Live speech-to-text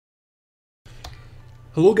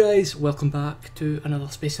Hello guys, welcome back to another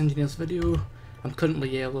Space Engineers video. I'm currently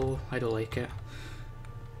yellow, I don't like it.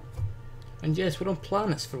 And yes, we're on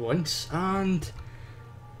planets for once, and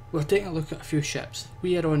we're taking a look at a few ships.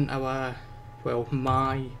 We are on our, well,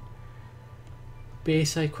 my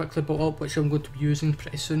base I quickly bought up, which I'm going to be using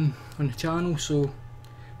pretty soon on the channel, so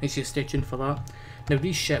make sure you stay tuned for that. Now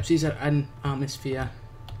these ships, these are in atmosphere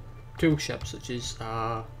tool ships, such as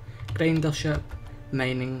a grinder ship,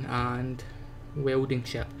 mining and welding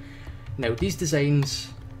ship. Now these designs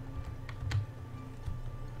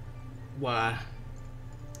were,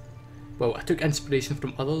 well, I took inspiration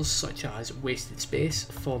from others such as Wasted Space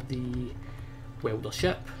for the welder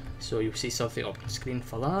ship, so you'll see something up on the screen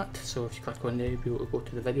for that. So if you click on there, you'll be able to go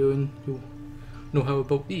to the video and you'll know how I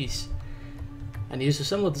built these. And I used a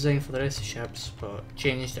similar design for the rest of the ships but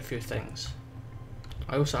changed a few things.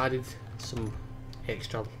 I also added some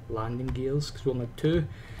extra landing gears because we only had two,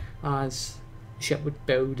 as the ship would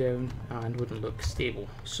bow down and wouldn't look stable.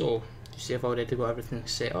 So you see I've already got everything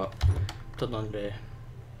set up. Turn on the,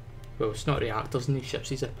 well, it's not reactors in these ships,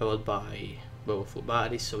 these are powered by, well, float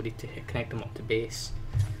batteries, so we need to connect them up to base,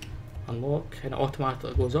 unlock, and it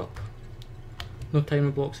automatically goes up. No timer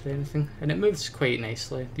blocks or anything, and it moves quite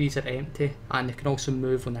nicely. These are empty and they can also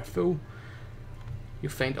move when they're full.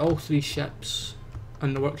 You'll find all three ships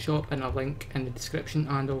in the workshop and a link in the description,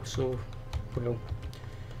 and also, well,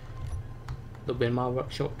 there'll be my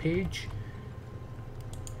workshop page.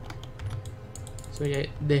 So yeah,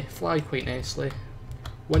 they fly quite nicely.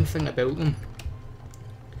 One thing about them,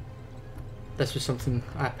 this was something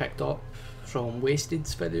I picked up from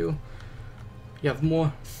Wasted's video, you have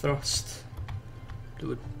more thrust that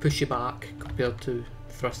would push you back compared to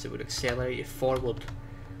thrust that would accelerate you forward,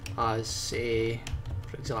 as say,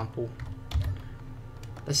 for example,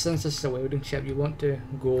 since this is a welding ship, you want to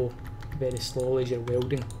go very slowly as you're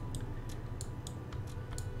welding,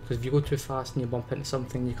 because if you go too fast and you bump into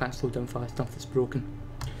something, you can't slow down fast enough, it's broken.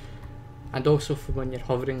 And also for when you're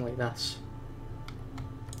hovering like this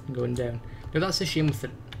and going down. Now that's a shame with the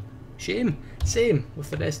same with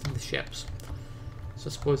the rest of the ships, so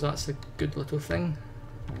I suppose that's a good little thing,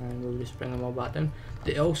 and we'll just bring them all back down.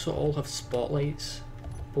 They also all have spotlights,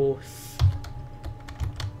 both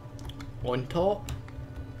on top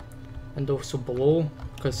and also below,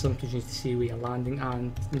 because sometimes you need to see where you're landing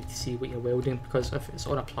and you need to see what you're welding, because if it's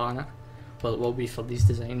on a planet, well, it will be for these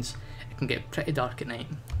designs, it can get pretty dark at night.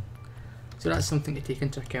 So that's something to take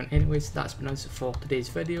into account. Anyways, that's been it for today's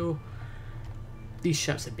video. These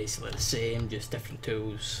ships are basically the same, just different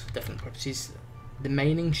tools, different purposes. The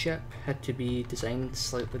mining ship had to be designed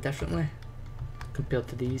slightly differently compared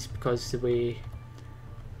to these, because the way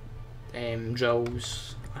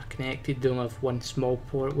drills are connected, they only have one small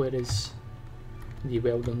port, whereas the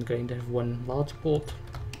welder and grinder have one large port,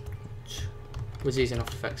 which was easy enough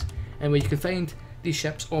to fix. Anyway, you can find these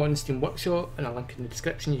ships on Steam Workshop and a link in the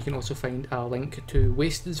description. You can also find a link to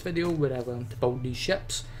Wasted's video where I learned to build these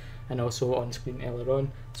ships, and also on screen earlier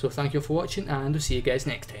on. So thank you for watching, and I'll see you guys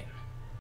next time.